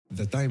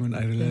the time when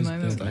I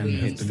realized that I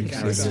have to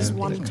leave. This is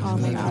one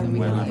time I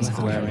realized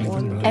how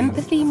important.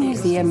 Empathy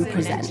Museum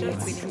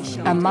presents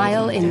A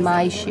Mile in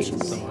My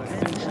Shoes.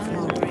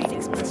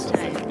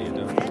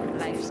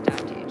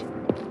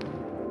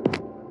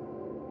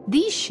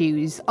 These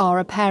shoes are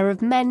a pair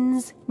of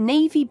men's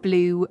navy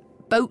blue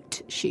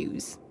boat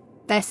shoes.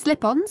 They're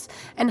slip-ons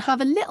and have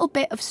a little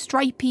bit of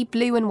stripy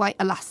blue and white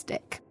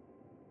elastic.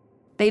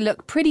 They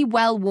look pretty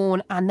well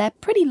worn and they're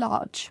pretty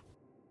large.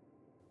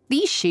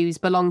 These shoes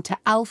belong to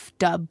Alf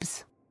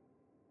Dubs.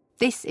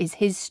 This is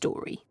his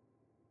story.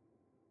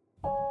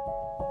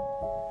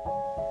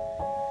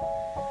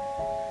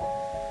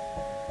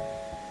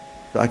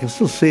 I can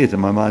still see it in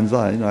my mind's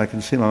eye. I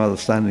can see my mother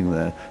standing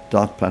there,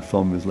 dark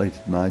platform, it was late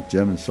at night,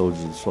 German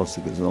soldiers with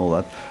swastikas and all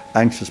that,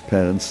 anxious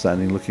parents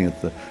standing looking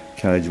at the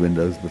carriage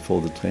windows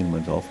before the train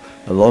went off,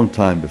 a long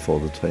time before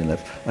the train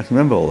left. I can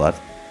remember all that.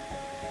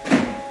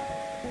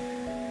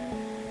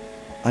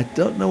 I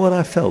don't know what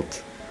I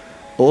felt.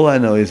 All I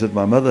know is that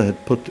my mother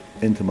had put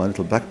into my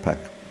little backpack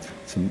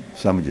some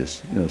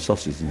sandwiches,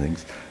 sausages and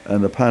things,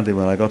 and apparently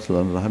when I got to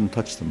London I hadn't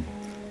touched them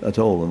at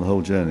all on the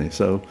whole journey,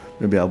 so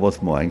maybe I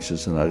was more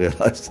anxious than I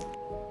realised.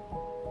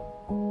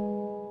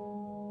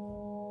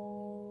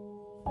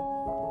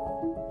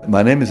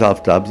 My name is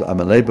Alf Dubs. I'm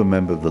a Labour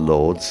member of the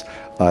Lords.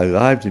 I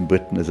arrived in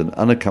Britain as an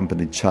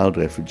unaccompanied child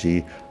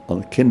refugee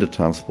on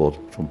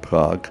Kindertransport from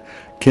Prague.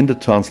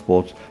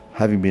 Kindertransport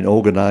having been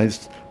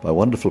organised by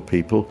wonderful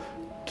people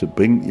to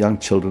bring young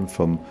children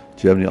from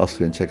Germany,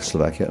 Austria and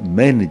Czechoslovakia,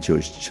 mainly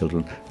Jewish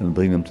children, and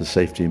bring them to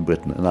safety in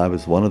Britain. And I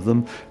was one of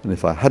them, and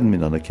if I hadn't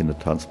been on a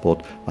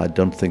Kindertransport, I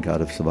don't think I'd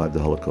have survived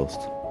the Holocaust.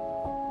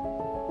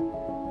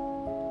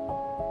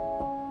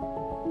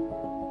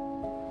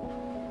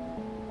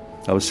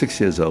 I was 6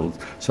 years old,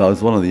 so I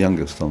was one of the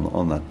youngest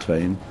on that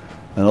train,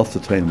 and off the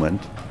train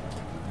went.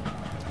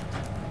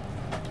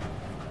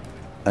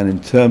 An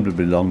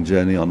interminably long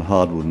journey on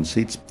hard wooden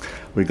seats.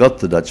 We got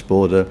to the Dutch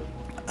border,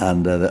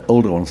 and the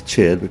older ones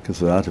cheered because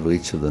we were out of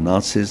reach of the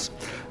Nazis.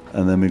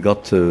 And then we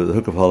got to the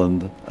Hook of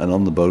Holland and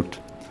on the boat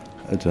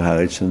to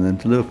Harwich and then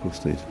to Liverpool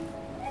Street.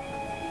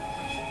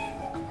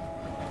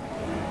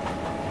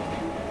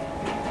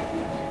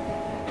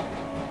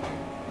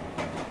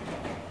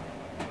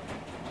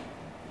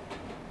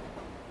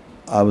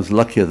 I was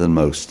luckier than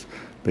most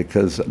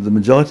because the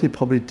majority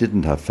probably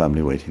didn't have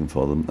family waiting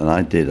for them, and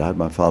I did. I had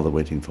my father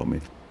waiting for me.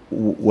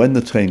 When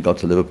the train got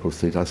to Liverpool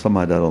Street, I saw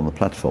my dad on the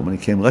platform, and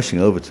he came rushing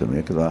over to me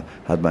because I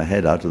had my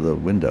head out of the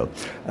window,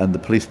 and the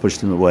police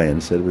pushed him away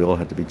and said we all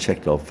had to be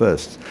checked off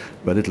first.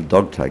 We had little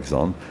dog tags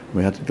on.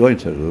 We had to go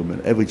into a room,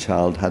 and every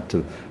child had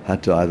to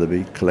either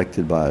be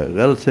collected by a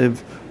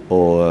relative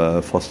or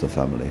a foster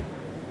family.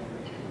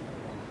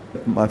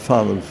 My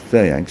father was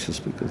very anxious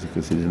because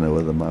he didn't know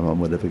whether my mum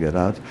would ever get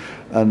out,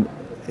 and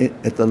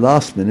at the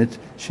last minute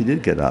she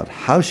did get out.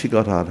 How she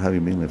got out,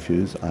 having been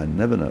refused, I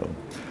never know.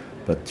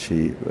 But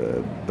she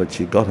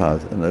got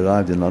out and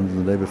arrived in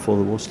London the day before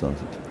the war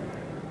started.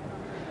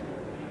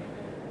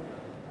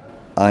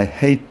 I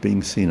hate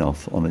being seen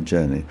off on a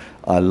journey.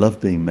 I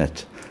love being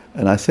met.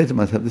 And I say to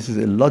myself, this is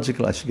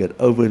illogical, I should get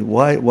over it.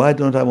 Why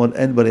don't I want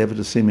anybody ever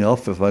to see me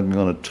off if I'm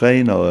on a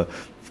train or a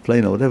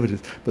plane or whatever it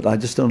is? But I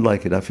just don't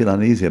like it. I feel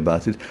uneasy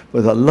about it.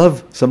 But I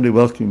love somebody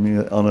welcoming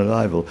me on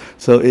arrival.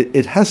 So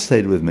it has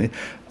stayed with me.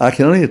 I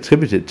can only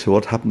attribute it to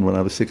what happened when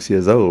I was 6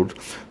 years old.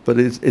 But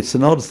it's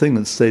an odd thing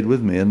that stayed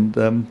with me. And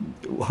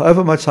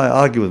however much I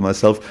argue with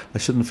myself, I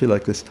shouldn't feel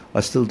like this.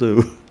 I still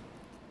do.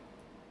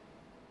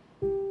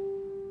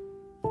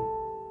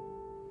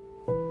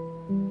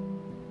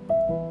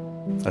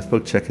 I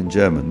spoke Czech and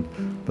German,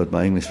 but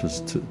my English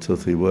was two or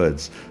three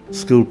words.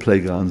 School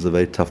playgrounds are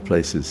very tough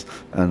places,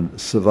 and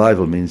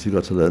survival means you've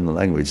got to learn the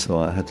language, so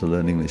I had to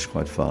learn English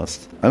quite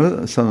fast. I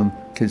remember some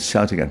kids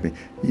shouting at me,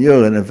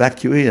 "You're an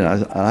evacuee,"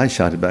 and I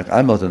shouted back,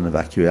 "I'm not an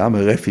evacuee, I'm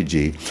a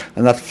refugee,"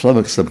 and that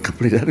flummoxed them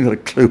completely. I hadn't got a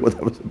clue what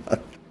that was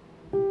about.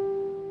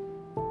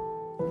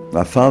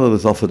 My father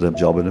was offered a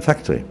job in a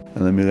factory,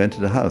 and then we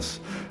rented a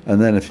house,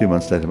 and then a few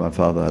months later my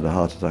father had a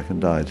heart attack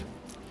and died.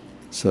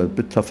 So a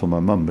bit tough for my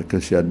mum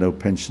because she had no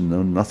pension,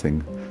 no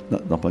nothing,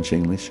 not much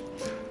English.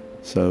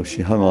 So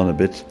she hung on a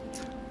bit,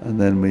 and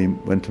then we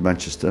went to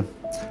Manchester,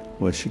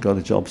 where she got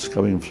a job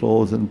scrubbing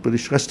floors in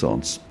British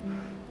restaurants.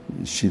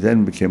 She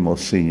then became more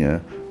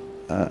senior,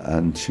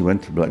 and she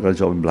got a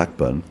job in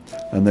Blackburn,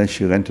 and then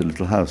she rented a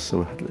little house. So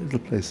we had a little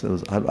place.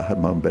 I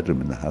had my own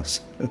bedroom in the house.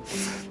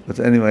 But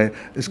anyway,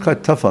 it's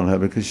quite tough on her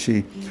because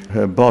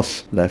her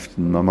boss left,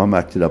 and my mum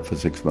acted up for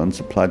 6 months,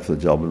 applied for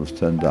the job and was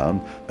turned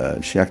down.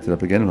 She acted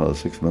up again for another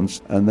 6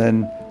 months, and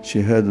then she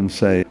heard them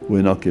say,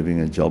 "We're not giving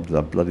a job to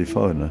that bloody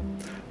foreigner."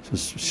 So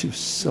she was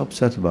so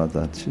upset about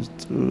that. She was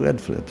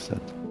dreadfully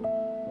upset.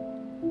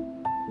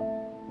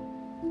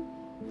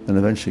 And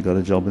eventually got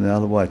a job in the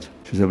Isle of Wight.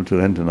 She was able to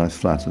rent a nice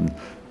flat, and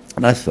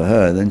nice for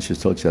her. Then she was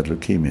told she had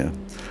leukemia,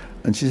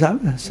 and she's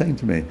saying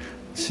to me,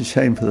 "It's a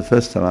shame, for the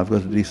first time I've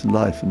got a decent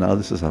life, and now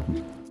this has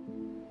happened."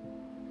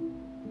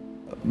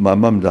 My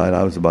mum died,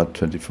 I was about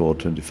 24,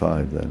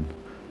 25 then.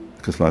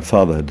 because my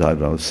father had died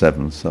when I was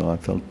 7, so I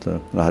felt,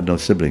 I had no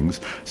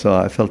siblings, so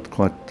I felt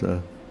quite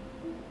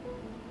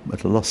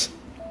at a loss.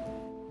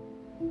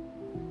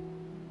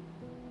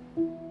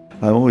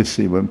 I always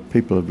see when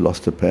people have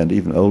lost a parent,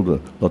 even older,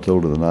 lot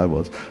older than I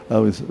was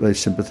very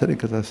sympathetic,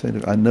 because I say,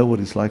 look, I know what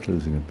it's like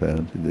losing a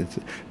parent.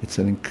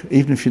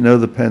 Even if you know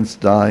the parent's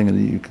dying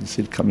and you can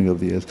see it coming over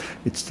the years,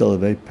 it's still a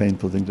very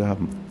painful thing to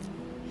happen.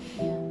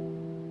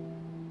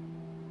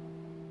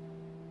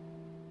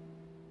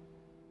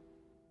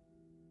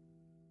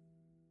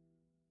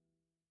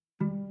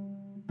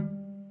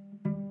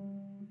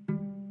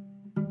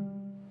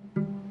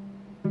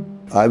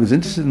 I was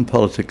interested in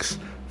politics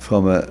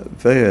from a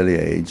very early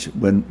age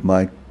when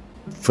my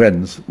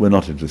friends were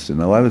not interested.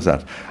 Now, why was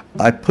that?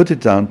 I put it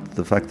down to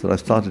the fact that I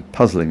started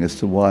puzzling as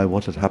to why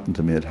what had happened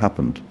to me had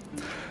happened.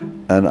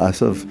 And I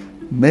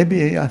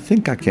I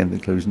think I came to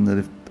the conclusion that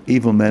if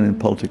evil men in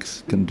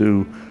politics can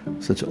do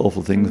such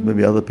awful things,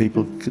 maybe other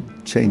people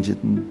could change it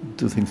and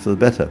do things for the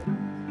better.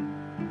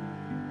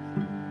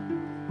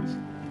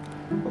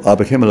 I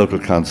became a local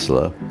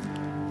councillor,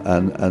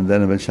 and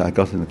then eventually I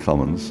got in the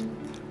Commons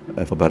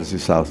for Battersea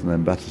South and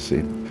then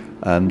Battersea.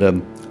 And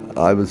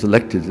I was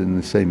elected in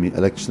the same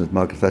election that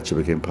Margaret Thatcher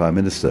became Prime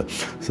Minister,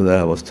 so there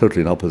I was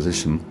totally in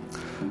opposition.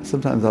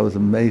 Sometimes I was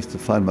amazed to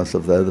find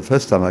myself there. The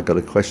first time I got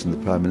a question of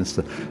the Prime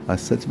Minister, I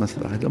said to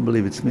myself, I don't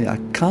believe it's me, I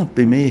can't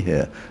be me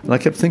here. And I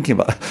kept thinking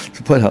about it,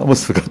 to the point I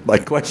almost forgot my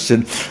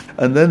question.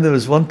 And then there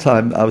was one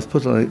time I was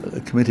put on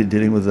a committee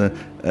dealing with a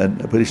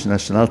British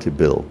nationality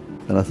bill.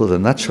 And I thought a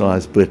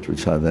naturalised Brit,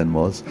 which I then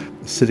was,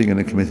 sitting in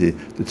a committee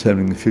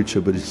determining the future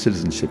of British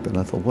citizenship. And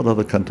I thought, what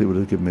other country would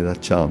have given me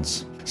that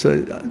chance?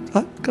 So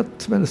I got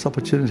tremendous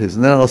opportunities.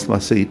 And then I lost my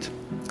seat.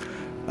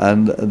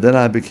 And then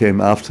I became,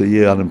 after a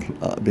year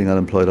being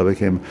unemployed, I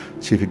became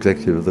Chief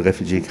Executive of the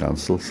Refugee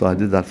Council. So I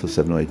did that for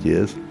 7 or 8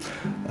 years.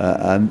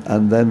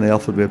 And then they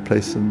offered me a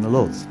place in the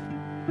Lords.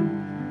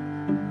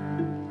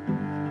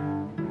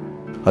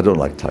 I don't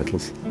like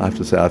titles. I have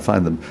to say,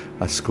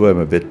 I squirm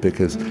a bit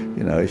because,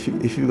 you know, if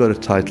you've got a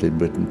title in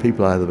Britain,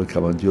 people either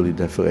become unduly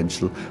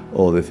deferential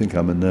or they think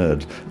I'm a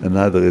nerd, and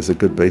neither is a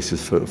good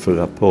basis for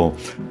rapport.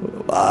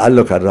 I'd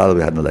rather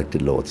we hadn't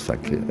elected Lords,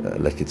 frankly,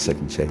 elected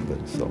Second Chamber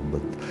and so on,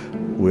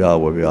 but we are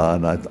where we are,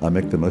 and I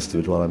make the most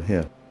of it while I'm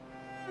here.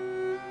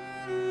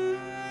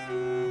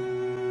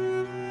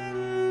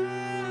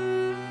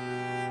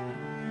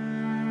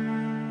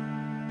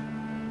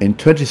 In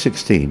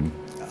 2016,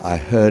 I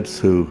heard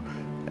through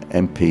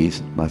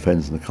MPs, my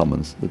friends in the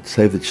Commons, that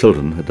Save the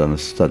Children had done a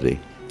study,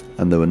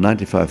 and there were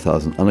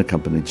 95,000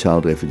 unaccompanied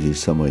child refugees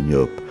somewhere in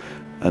Europe,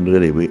 and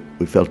really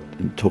we felt,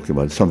 in talking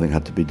about it, something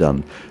had to be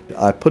done.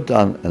 I put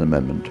down an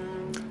amendment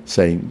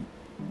saying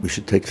we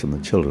should take some of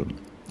the children.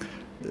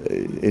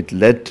 It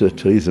led to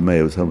Theresa May,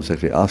 who was Home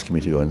Secretary, asking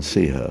me to go and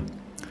see her.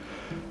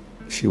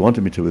 She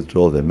wanted me to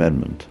withdraw the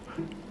amendment,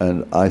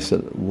 and I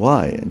said,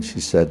 why? And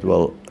she said,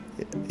 well,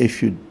 if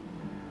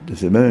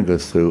the amendment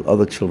goes through,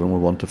 other children will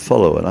want to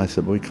follow. And I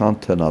said, well, we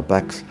can't turn our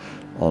backs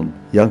on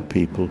young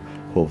people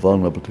who are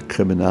vulnerable to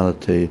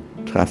criminality,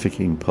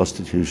 trafficking,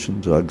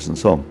 prostitution, drugs, and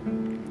so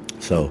on.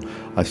 So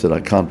I said, I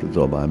can't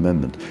withdraw my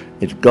amendment.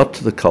 It got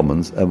to the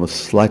Commons and was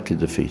slightly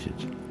defeated.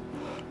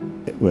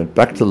 It went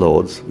back to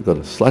Lords, we got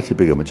a slightly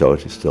bigger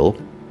majority still,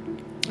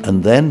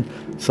 and then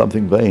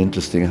something very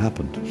interesting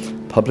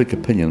happened. Public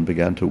opinion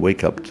began to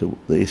wake up to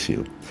the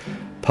issue,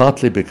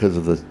 partly because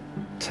of the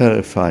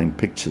terrifying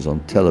pictures on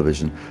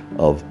television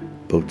of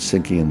boats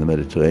sinking in the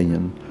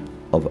Mediterranean,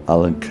 of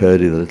Alan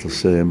Kurdi, the little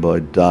Syrian boy,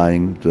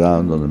 drowned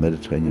on the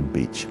Mediterranean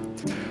beach.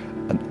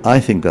 And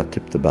I think that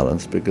tipped the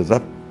balance because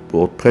that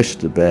brought pressure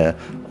to bear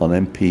on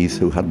MPs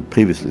who hadn't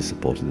previously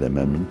supported the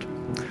amendment.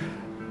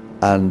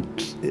 And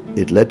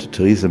it led to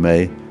Theresa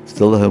May,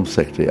 still the Home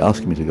Secretary,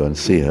 asking me to go and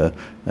see her,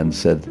 and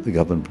said the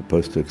government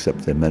proposed to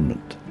accept the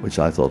amendment, which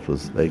I thought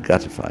was very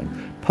gratifying.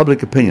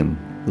 Public opinion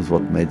was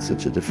what made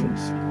such a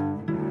difference.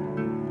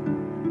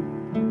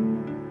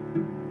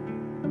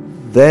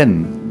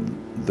 Then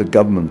the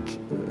government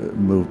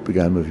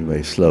began moving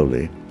very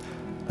slowly,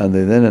 and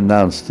they then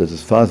announced that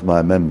as far as my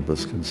amendment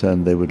was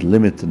concerned, they would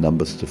limit the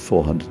numbers to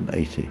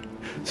 480.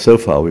 So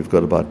far we've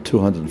got about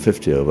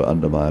 250 over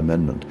under my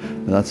amendment,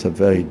 and that's a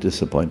very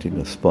disappointing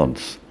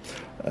response.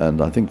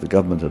 And I think the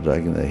government are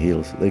dragging their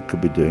heels. They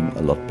could be doing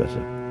a lot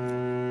better.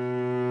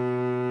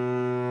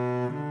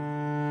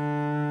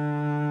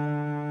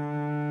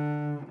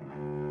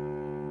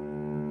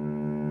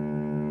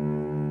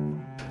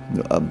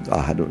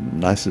 I had a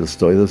nice little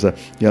story. There was a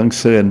young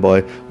Syrian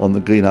boy on the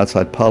green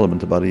outside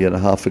Parliament about a year and a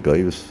half ago.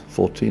 He was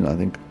 14, I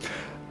think.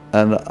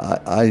 And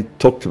I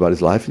talked about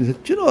his life. And he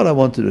said, do you know what I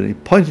want to do? And he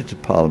pointed to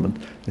Parliament.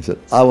 He said,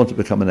 I want to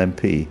become an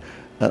MP.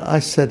 And I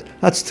said,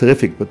 that's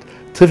terrific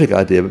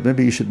idea, but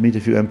maybe you should meet a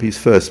few MPs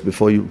first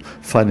before you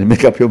finally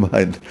make up your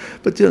mind.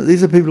 But you know,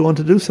 these are people who want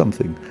to do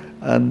something.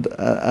 And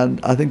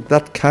I think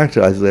that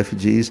characterises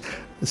refugees.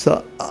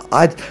 So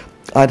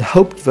I'd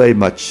hoped very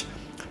much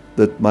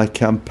that my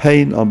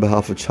campaign on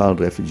behalf of child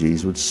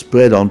refugees would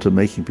spread on to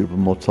making people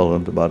more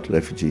tolerant about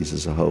refugees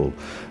as a whole.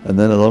 And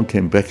then along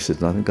came Brexit,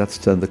 and I think that's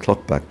turned the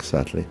clock back,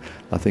 sadly.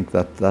 I think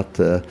that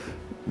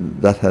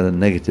had a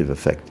negative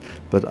effect.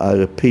 But I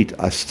repeat,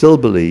 I still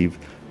believe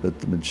that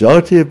the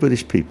majority of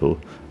British people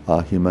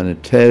are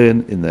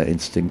humanitarian in their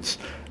instincts.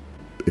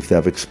 If they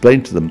have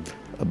explained to them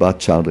about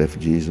child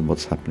refugees and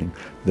what's happening,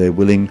 they're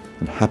willing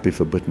and happy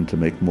for Britain to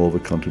make more of a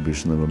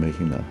contribution than we're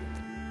making now.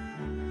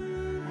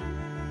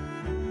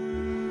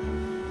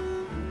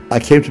 I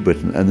came to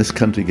Britain, and this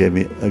country gave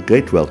me a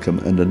great welcome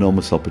and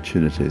enormous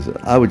opportunities.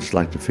 I would just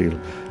like to feel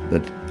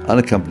that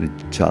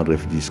unaccompanied child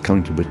refugees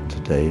coming to Britain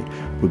today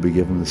would be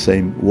given the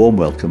same warm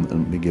welcome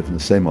and be given the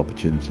same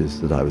opportunities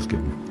that I was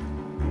given.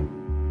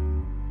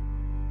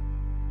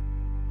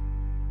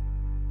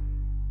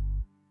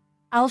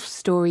 Alf's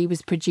story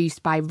was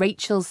produced by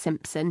Rachel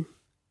Simpson.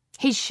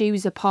 His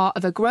shoes are part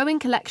of a growing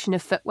collection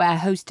of footwear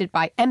hosted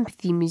by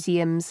Empathy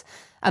Museum's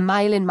A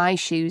Mile in My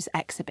Shoes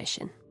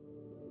exhibition.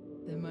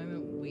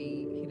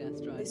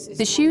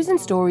 The shoes and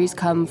stories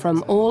come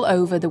from all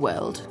over the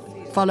world.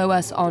 Follow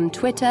us on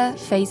Twitter,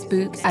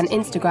 Facebook and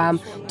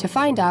Instagram to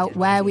find out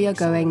where we are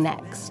going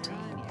next.